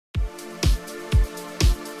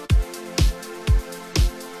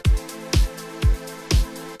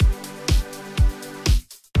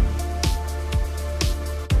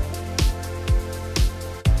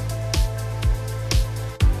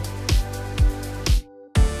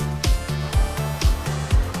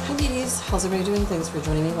How's everybody doing? Thanks for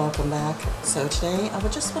joining me. Welcome back. So today I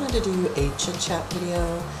just wanted to do a chit chat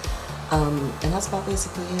video, and that's about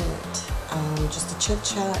basically it. Just a chit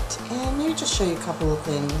chat and maybe just show you a couple of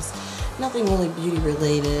things. Nothing really beauty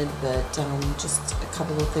related, but just a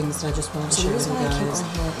couple of things that I just wanted to share with you guys. The reason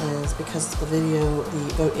why I came on here is because the video,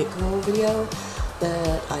 the VoteITGirl video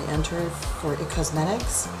that I entered for It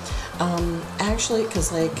Cosmetics. Actually,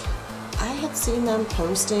 because like I had seen them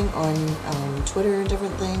posting on Twitter and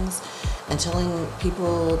different things and telling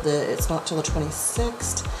people that it's not till the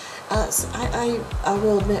 26th. So I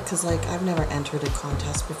will admit, because like I've never entered a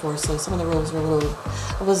contest before, so some of the rules were a little,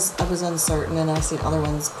 I was uncertain, and I've seen other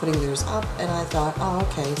ones putting theirs up, and I thought, oh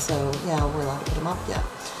okay, so yeah, we're allowed to put them up yet,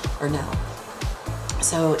 or now.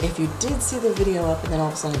 So if you did see the video up and then all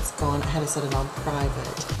of a sudden it's gone, I had to set it on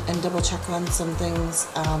private and double check on some things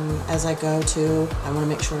as I go to. I want to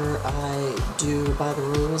make sure I do by the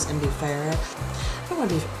rules and be fair. I don't want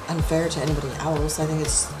to be unfair to anybody else. I think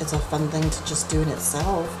it's a fun thing to just do in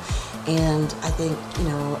itself, and I think, you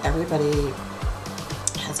know, everybody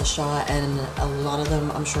has a shot, and a lot of them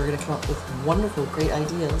I'm sure are going to come up with wonderful, great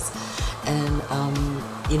ideas and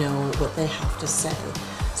you know, what they have to say.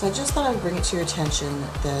 So I just thought I'd bring it to your attention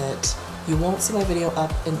that you won't see my video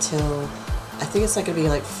up until, I think it's like going to be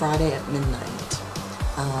like Friday at midnight.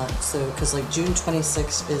 So, because like June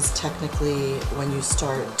 26th is technically when you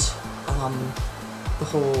start the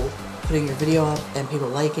whole putting your video up and people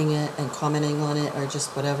liking it and commenting on it or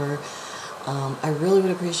just whatever. I really would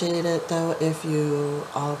appreciate it though if you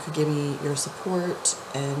all could give me your support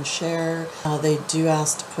and share. They do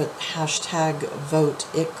ask to put hashtag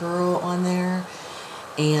VoteITGirl on there.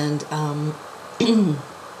 And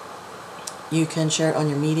you can share it on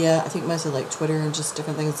your media. I think mostly like Twitter and just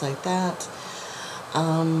different things like that.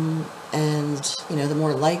 And you know, the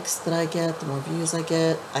more likes that I get, the more views I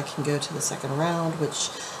get, I can go to the second round, which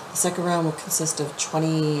the second round will consist of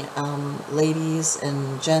 20 ladies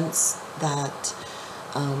and gents that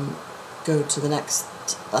go to the next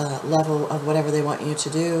level of whatever they want you to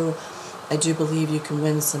do. I do believe you can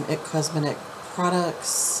win some It Cosmetic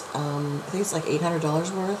products. I think it's like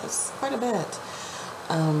 $800 worth. It's quite a bit.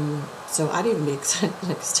 So I'd even be excited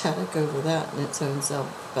and ecstatic over that in its own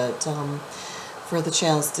self. But for the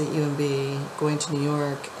chance to even be going to New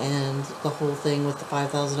York and the whole thing with the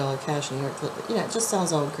 $5,000 cash in New York, you know, it just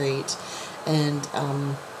sounds all great. And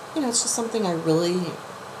you know, it's just something I really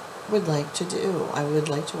would like to do. I would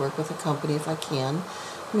like to work with a company if I can.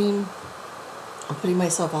 I mean, I'm putting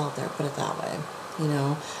myself out there, put it that way. You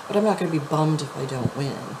know, but I'm not going to be bummed if I don't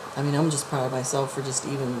win. I mean, I'm just proud of myself for just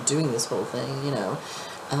even doing this whole thing, you know.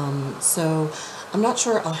 So I'm not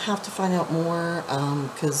sure. I'll have to find out more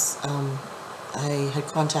because I had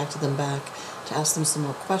contacted them back to ask them some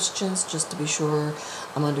more questions just to be sure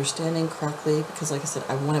I'm understanding correctly, because like I said,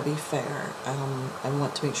 I want to be fair. I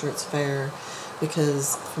want to make sure it's fair,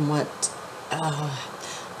 because from what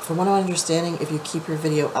I'm understanding, if you keep your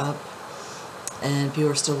video up and people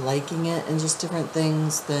are still liking it and just different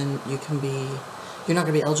things, then you're not going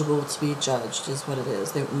to be eligible to be judged, is what it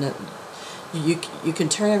is. You can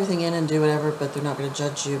turn everything in and do whatever, but they're not going to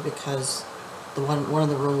judge you, because one of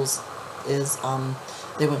the rules is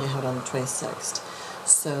they want you to have it on the 26th.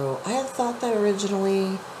 So I had thought that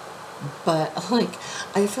originally, but like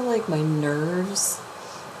I feel like my nerves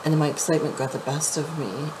and my excitement got the best of me,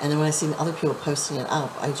 and then when I seen other people posting it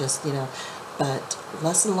up, I just, you know. But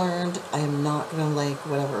lesson learned, I am not going to like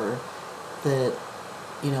whatever that,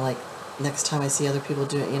 you know, like next time I see other people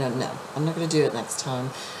do it, you know, no, I'm not going to do it next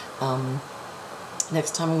time.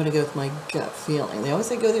 Next time I'm going to go with my gut feeling. They always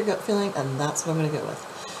say go with your gut feeling, and that's what I'm going to go with.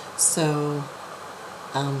 So,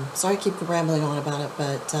 sorry I keep rambling on about it,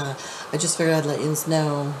 but I just figured I'd let you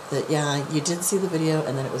know that, yeah, you did see the video,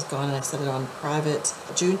 and then it was gone, and I set it on private.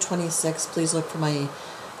 June 26th, please look for my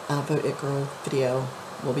VoteITGirl video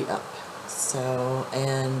will be up. So,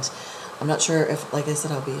 and I'm not sure if, like I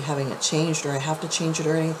said, I'll be having it changed, or I have to change it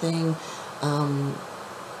or anything,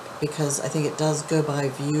 because I think it does go by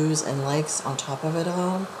views and likes on top of it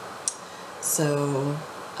all. So,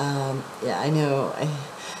 yeah, I know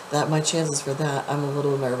that my chances for that, I'm a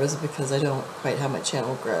little nervous because I don't quite have my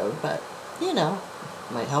channel grow, but, you know,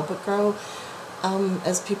 might help it grow,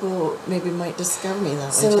 as people maybe might discover me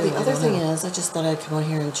that way too. So the other thing is, I just thought I'd come on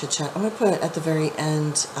here and chit chat. I'm going to put at the very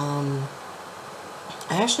end,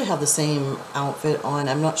 I actually have the same outfit on.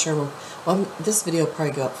 I'm not sure, well, this video will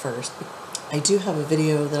probably go up first. I do have a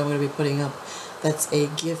video that I'm going to be putting up that's a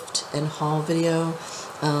gift and haul video.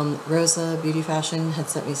 Rosa Beauty Fashion had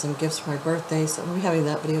sent me some gifts for my birthday, so I'm going to be having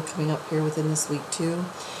that video coming up here within this week too.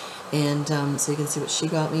 And so you can see what she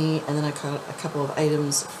got me. And then I got a couple of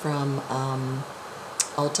items from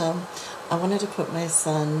Ulta. I wanted to put my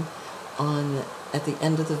son on at the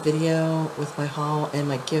end of the video with my haul and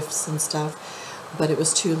my gifts and stuff, but it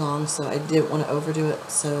was too long, so I didn't want to overdo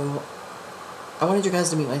it. So I wanted you guys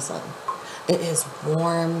to meet my son. It is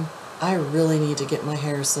warm. I really need to get my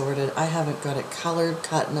hair sorted. I haven't got it colored,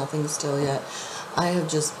 cut, nothing still yet. I have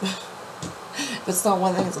just, if it's not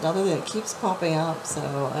one thing, it's another thing. It keeps popping up.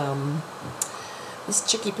 So this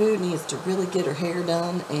chickie poo needs to really get her hair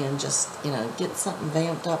done and just, you know, get something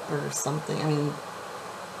vamped up or something. I mean,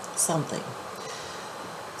 something.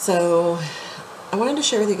 So I wanted to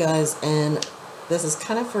share with you guys, and this is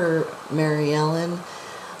kind of for Mary Ellen,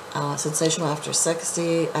 Sensational After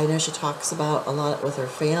 60. I know she talks about a lot with her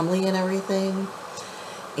family and everything,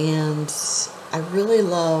 and I really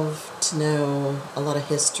love to know a lot of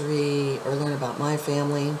history or learn about my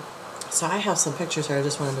family. So I have some pictures here I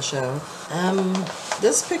just wanted to show.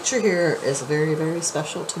 This picture here is very, very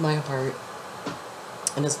special to my heart.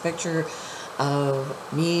 And it's a picture of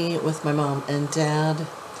me with my mom and dad.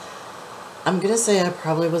 I'm going to say I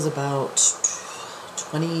probably was about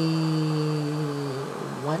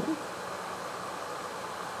 21.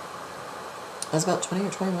 I was about 20 or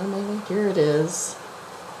 21 maybe. Here it is.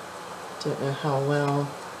 Don't know how well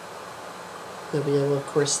you'll be able, of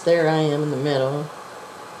course, there I am in the middle.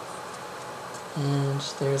 And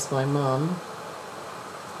there's my mom.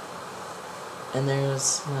 And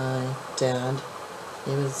there's my dad.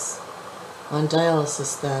 He was on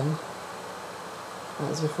dialysis then. That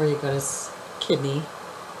was before he got his kidney.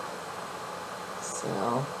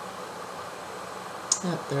 So,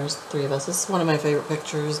 yep, there's three of us. This is one of my favorite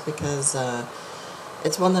pictures because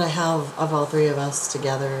it's one that I have of all three of us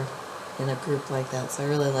together in a group like that. So I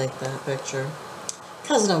really like that picture.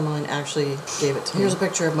 Cousin of mine actually gave it to me. Here's a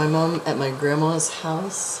picture of my mom at my grandma's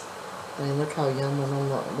house. I mean, look how young my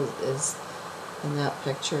mom is in that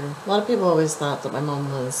picture. A lot of people always thought that my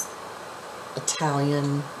mom was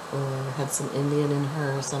Italian or had some Indian in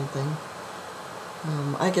her or something.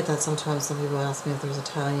 I get that sometimes. Some people ask me if there's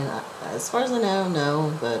Italian. As far as I know,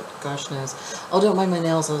 no, but gosh knows. Oh, don't mind my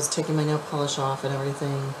nails. I was taking my nail polish off and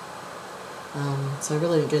everything. So I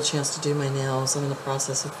really didn't get a chance to do my nails. I'm in the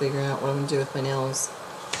process of figuring out what I'm going to do with my nails.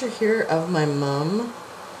 Picture here of my mom.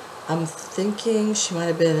 I'm thinking she might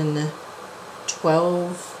have been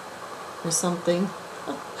 12 or something.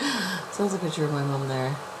 So that's a picture of my mom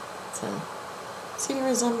there. So, see any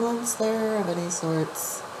resemblance there of any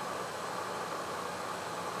sorts?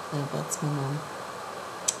 Yeah, that's my mom.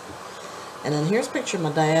 And then here's a picture of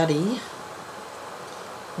my daddy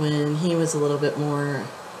when he was a little bit more,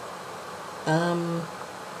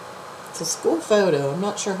 it's a school photo. I'm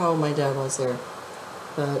not sure how old my dad was there.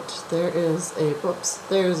 But there is a, whoops,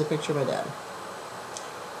 there's a picture of my dad.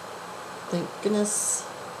 Thank goodness.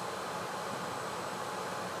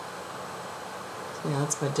 Yeah,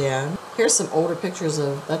 that's my dad. Here's some older pictures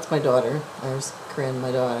of, that's my daughter. There's Corinne,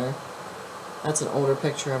 my daughter. That's an older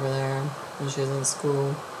picture over there when she was in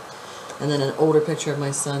school. And then an older picture of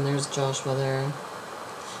my son. There's Joshua there.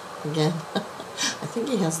 Again, I think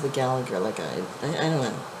he has the Gallagher, like I don't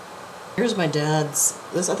know. Here's my dad's,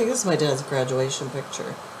 I think this is my dad's graduation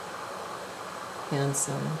picture.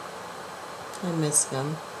 Handsome. I miss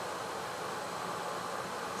him.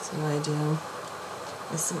 So I do.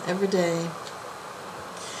 Miss him every day.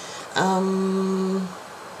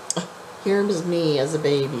 Here is me as a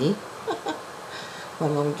baby. My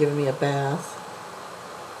mom giving me a bath.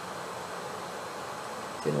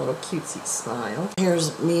 Doing a little cutesy smile.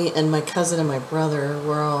 Here's me and my cousin and my brother.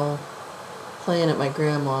 We're all playing at my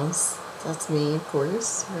grandma's. That's me, of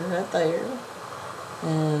course. We're right there.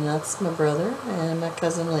 And that's my brother and my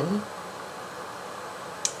cousin Lenny.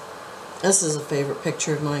 This is a favorite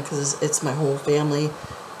picture of mine because it's my whole family.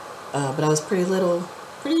 But I was pretty little,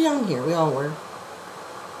 pretty young here. We all were,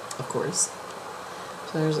 of course.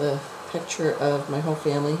 So there's a picture of my whole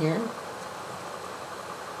family here.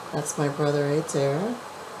 That's my brother right there.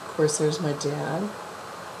 Of course, there's my dad,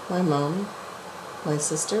 my mom, my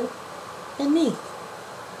sister, and me.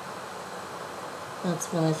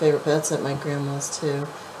 That's one of my favorite. That's at my grandma's too.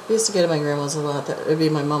 I used to get at my grandma's a lot. That would be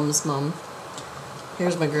my mom's mom.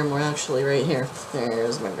 Here's my grandma actually right here.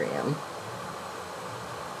 There's my gram.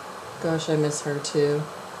 Gosh, I miss her too.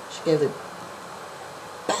 She gave the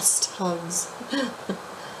best hugs.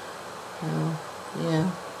 Oh,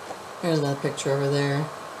 yeah. There's that picture over there.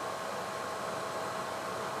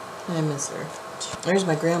 I miss her. There's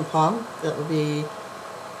my grandpa. That would be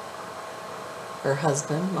her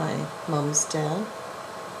husband, my mom's dad.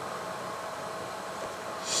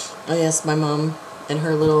 Oh yes, my mom and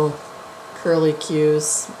her little curly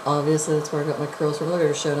cues. Obviously, that's where I got my curls from. Look at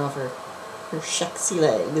her showing off her sexy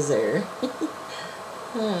legs there.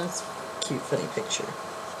 That's a cute, funny picture.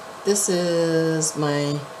 This is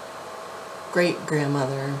my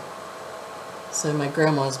great-grandmother. So my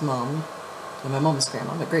grandma's mom, and my mom's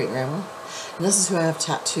grandma, my great-grandma. And this is who I have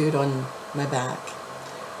tattooed on my back.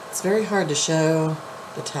 It's very hard to show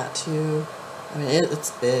the tattoo. I mean,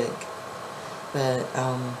 it's big. But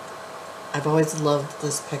I've always loved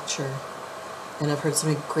this picture. And I've heard so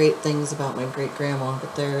many great things about my great-grandma.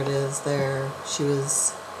 But there it is there. She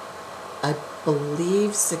was, I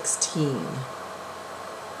believe, 16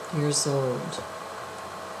 years old.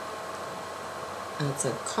 And it's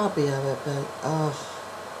a copy of it, but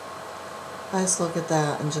I just look at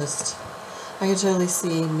that and just, I can totally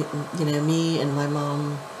see, you know, me and my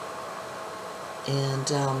mom,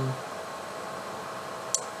 and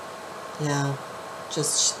yeah,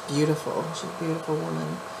 just beautiful. She's a beautiful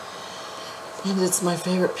woman, and it's my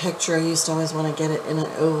favorite picture. I used to always want to get it in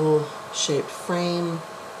an oval shaped frame,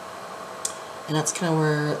 and that's kind of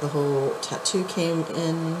where the whole tattoo came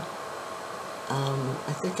in.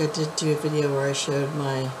 I think I did do a video where I showed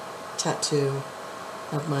my tattoo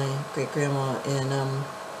of my great-grandma, and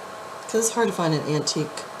because it's hard to find an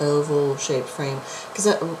antique oval shaped frame, because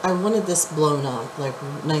I wanted this blown up, like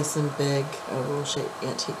nice and big oval shaped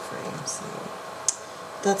antique frame, so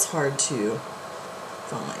that's hard to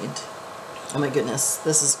find. Oh my goodness,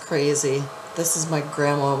 this is crazy. This is my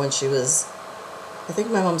grandma when she was, I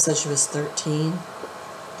think my mom said she was 13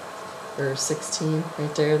 or 16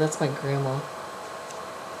 right there. That's my grandma.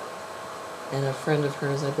 And a friend of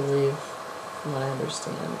hers, I believe, from what I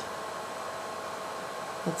understand.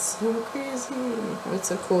 That's so crazy. It's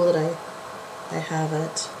so cool that I have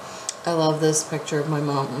it. I love this picture of my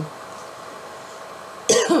mom.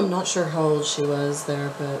 I'm not sure how old she was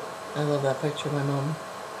there, but I love that picture of my mom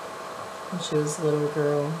when she was a little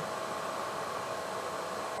girl.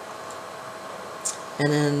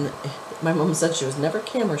 And then my mom said she was never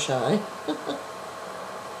camera shy.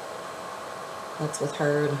 That's with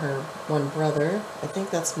her and her one brother. I think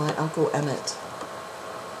that's my Uncle Emmett.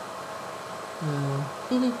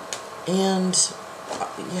 And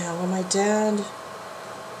yeah, when my dad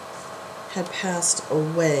had passed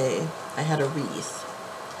away, I had a wreath.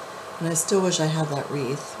 And I still wish I had that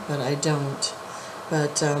wreath, but I don't.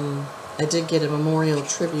 But I did get a memorial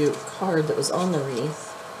tribute card that was on the wreath.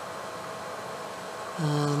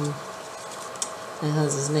 It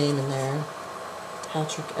has his name in there.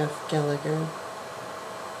 Patrick F. Gallagher.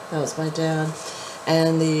 That was my dad.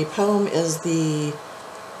 And the poem is the,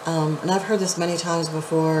 and I've heard this many times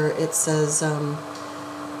before, it says,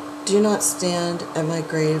 do not stand at my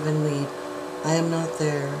grave and weep. I am not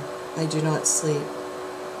there. I do not sleep.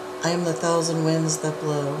 I am the thousand winds that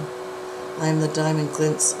blow. I am the diamond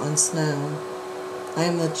glints on snow. I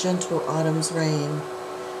am the gentle autumn's rain.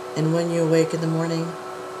 And when you awake in the morning,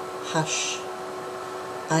 hush.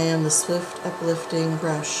 I am the swift uplifting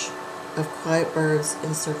rush of quiet birds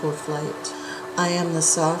in circled flight. I am the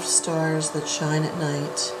soft stars that shine at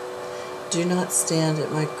night. Do not stand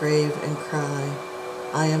at my grave and cry.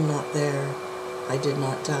 I am not there. I did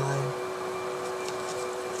not die.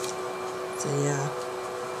 So yeah.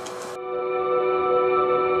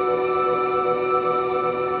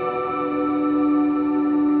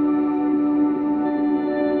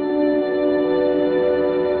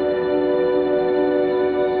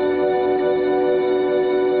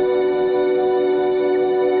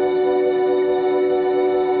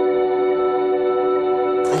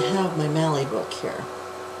 Here.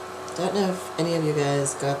 Don't know if any of you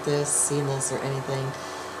guys got this, seen this, or anything.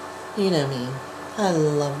 You know me. I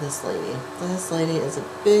love this lady. This lady is a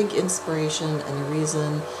big inspiration and a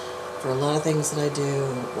reason for a lot of things that I do,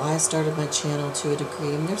 why I started my channel to a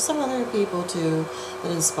degree. And there's some other people too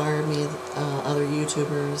that inspired me, other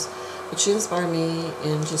YouTubers, but she inspired me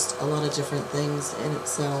in just a lot of different things in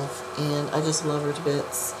itself, and I just love her to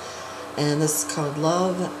bits. And this is called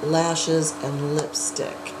Love, Lashes, and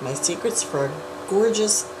Lipstick. My secrets for a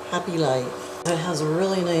gorgeous, happy life. It has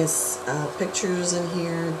really nice pictures in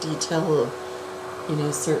here, detail of, you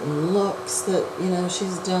know, certain looks that, you know,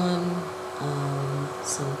 she's done,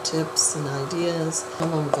 some tips and ideas. My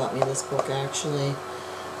mom got me this book, actually,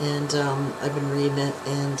 and I've been reading it,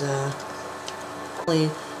 and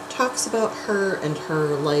it talks about her and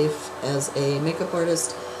her life as a makeup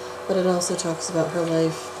artist, but it also talks about her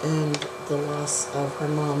life and the loss of her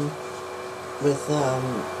mom with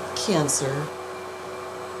cancer.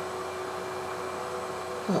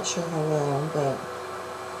 Not sure how well, but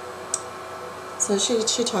so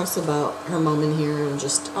she talks about her mom in here and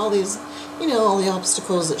just all these, you know, all the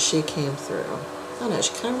obstacles that she came through. I don't know,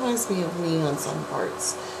 she kind of reminds me of me on some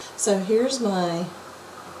parts. So here's my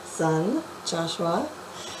son, Joshua,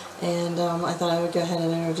 And I thought I would go ahead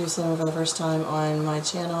and introduce him for the first time on my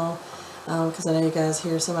channel, because I know you guys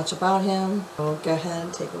hear so much about him. So go ahead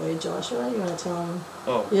and take away Joshua. You want to tell him?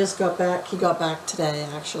 Oh. He just got back. He got back today,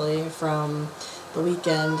 actually, from the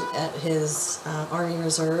weekend at his Army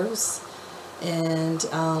Reserves, and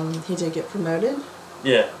he did get promoted.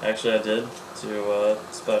 Yeah, actually I did to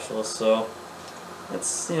specialist, so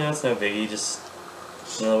it's, you know, it's no biggie, just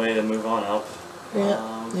another way to move on up.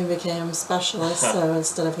 Yeah, he became specialist, so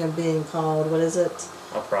instead of him being called, what is it?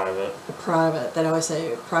 A private. A private. They always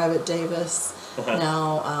say Private Davis.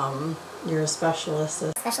 Now you're a specialist.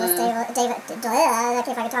 Specialist David, I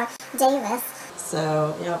can't talk, Davis.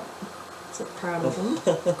 So, yep. So proud of him,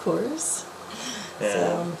 of course. Yeah,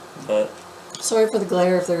 so, but... Sorry for the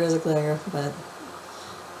glare if there is a glare, but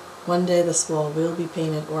one day this wall will be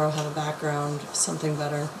painted or I'll have a background, something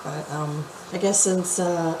better. But I guess since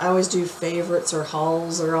I always do favorites or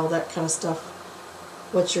hauls or all that kind of stuff,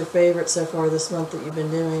 what's your favorite so far this month that you've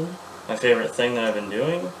been doing? My favorite thing that I've been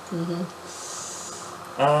doing? Mm-hmm.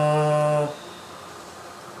 I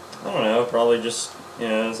don't know, probably just, you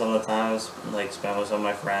know, some of the times, like, spent with some of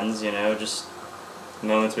my friends, you know, just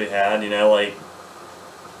moments we had, you know, like,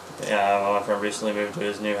 yeah, my friend recently moved to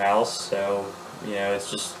his new house, so, you know,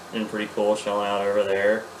 it's just been pretty cool chilling out over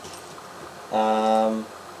there. Yeah,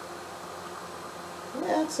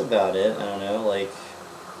 that's about it. I don't know, like,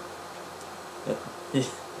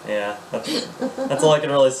 yeah, that's all I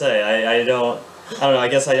can really say. I don't know, I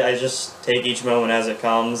guess I just take each moment as it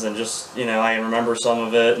comes and just, you know, I remember some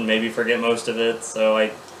of it and maybe forget most of it, so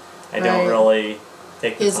I don't really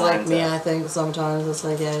take the time. He's like me, I think, sometimes. It's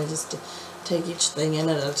like, yeah, just take each thing in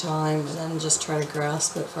at a time and then just try to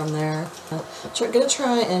grasp it from there. Gonna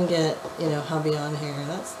try and get, you know, hubby on here.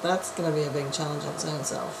 That's gonna be a big challenge in its own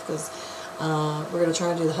self, because we're gonna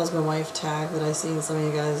try to do the husband-wife tag that I seen some of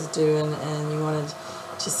you guys doing, and you wanted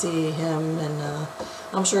to see him, and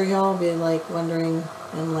I'm sure y'all be like wondering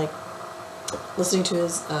and like listening to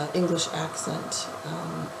his English accent,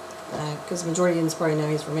 because majority of you probably know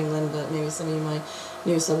he's from England, but maybe some of you, my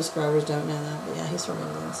new subscribers, don't know that. But yeah, he's from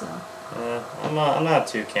England, so. I'm not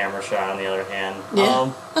too camera shy, on the other hand.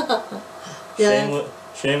 Yeah. Yeah.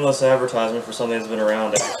 Shameless advertisement for something that's been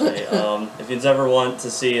around, actually. If you'd ever want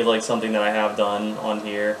to see, like, something that I have done on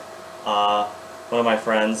here, one of my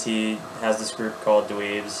friends, he has this group called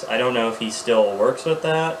Dweebs. I don't know if he still works with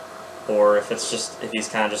that, or if he's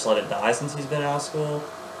kind of just let it die since he's been out of school,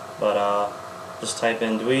 but just type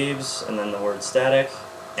in Dweebs and then the word static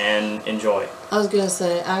and enjoy. I was gonna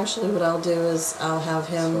say, actually what I'll do is I'll have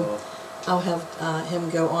him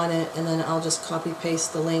go on it, and then I'll just copy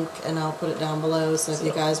paste the link and I'll put it down below, so if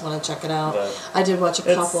you guys want to check it out. I did watch a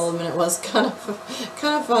couple of them and it was kind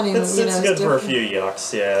of funny. It's good for a few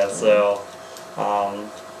yucks, yeah. So I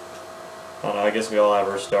don't know, I guess we all have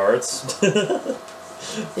our starts.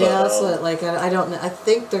 Yeah, that's what, like, I don't know, I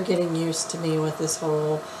think they're getting used to me with this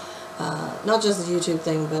whole not just the YouTube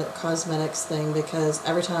thing, but cosmetics thing, because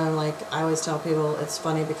every time, like, I always tell people, it's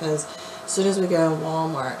funny because as soon as we go in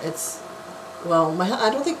Walmart, well, I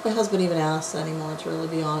don't think my husband even asks anymore, to really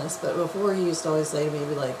be honest, but before he used to always say to me, he'd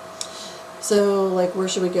be like, so, like, where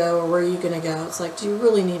should we go, or where are you going to go? It's like, do you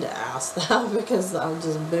really need to ask that? Because I would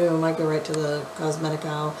just, boom, I go right to the cosmetic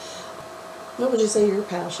aisle. What would you say your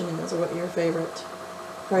passion is, or what your favorite?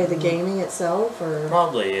 Probably the gaming itself, or?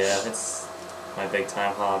 Probably, yeah. It's my big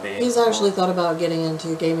time hobby. He's actually thought about getting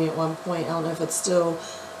into gaming at one point. I don't know if it's still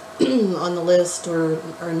on the list or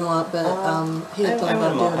not, but he had thought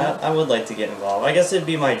about doing it. I would like to get involved. I guess it'd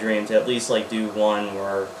be my dream to at least, like, do one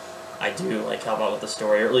where I do, like, help out with the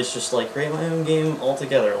story, or at least just, like, create my own game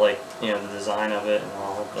altogether, like, you know, the design of it and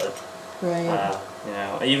all, but, right. You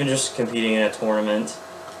know, even just competing in a tournament,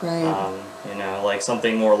 right. You know, like,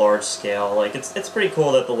 something more large scale, like, it's pretty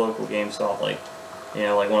cool that the local GameStop, like, you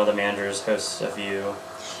know, like, one of the managers hosts a few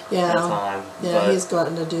at a time. Yeah, but he's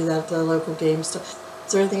gotten to do that at the local GameStop.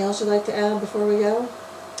 Is there anything else you'd like to add before we go?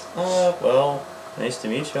 Well, nice to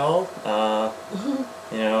meet y'all.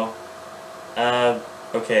 You know,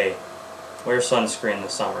 okay, wear sunscreen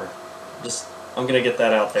this summer. I'm gonna get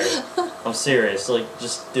that out there. I'm serious, like,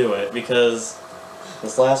 just do it, because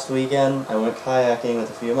this last weekend I went kayaking with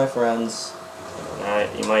a few of my friends.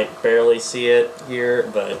 You might barely see it here,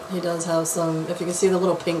 but he does have some, if you can see the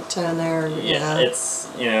little pink tone there. Yeah, it's,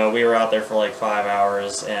 you know, we were out there for like 5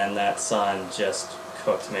 hours and that sun just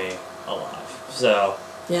cooked me alive. So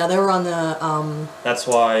yeah, they were on the that's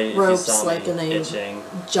why ropes, if you saw like, me and they itching,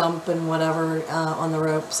 jump and whatever on the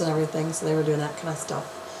ropes and everything, so they were doing that kind of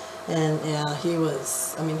stuff. And yeah, he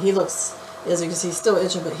was, I mean, he looks As you can see, he's still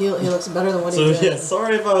itching, but he looks better than what So he did. yeah,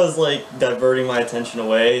 sorry if I was like diverting my attention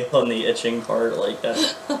away on the itching part like that.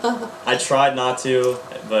 I tried not to,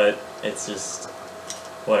 but it's just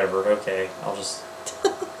whatever. Okay, I'll just.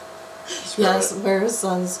 Yes, wear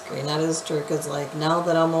sunscreen. That is true. Because like now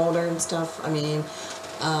that I'm older and stuff, I mean,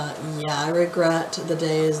 yeah, I regret the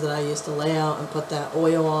days that I used to lay out and put that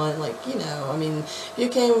oil on. Like, you know, I mean, you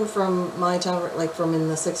came from my town, like from in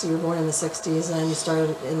the 60s, you were born in the 60s, and you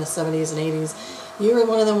started in the 70s and 80s. You were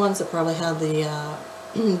one of the ones that probably had the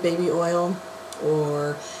baby oil,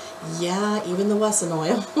 or yeah, even the Wesson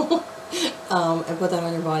oil. And put that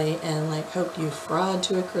on your body and like hoped you fried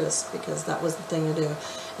to a crisp, because that was the thing to do.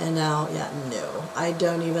 And now, yeah, no, I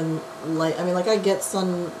don't even like, I mean, like I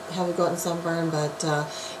haven't gotten sunburn, but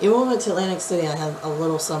even when I went to Atlantic City, I had a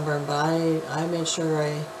little sunburn, but I made sure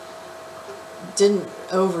I didn't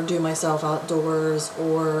overdo myself outdoors,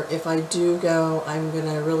 or if I do go, I'm going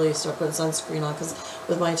to really start putting sunscreen on, because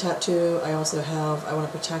with my tattoo, I want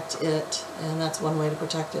to protect it, and that's one way to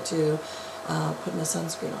protect it too. Putting the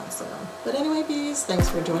sunscreen on. So, but anyway, beauties, thanks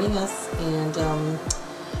for joining us, and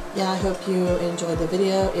yeah, I hope you enjoyed the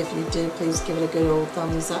video. If you did, please give it a good old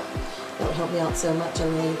thumbs up. That would help me out so much. I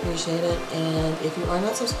really appreciate it. And if you are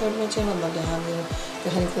not subscribed to my channel, I'd love to have you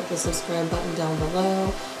go ahead and click the subscribe button down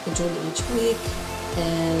below and join me each week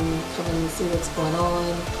and come and see what's going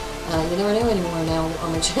on. You never know anymore now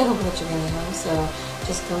on my channel what you're going to have, so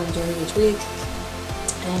just come and join me each week.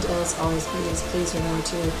 And as always, please remember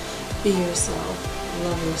to be yourself,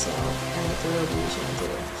 love yourself, and let the real beauty shine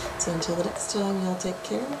through. So until the next time, y'all take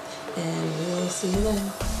care, and we will see you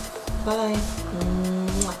then. Bye.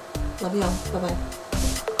 Mwah. Love y'all. Bye-bye.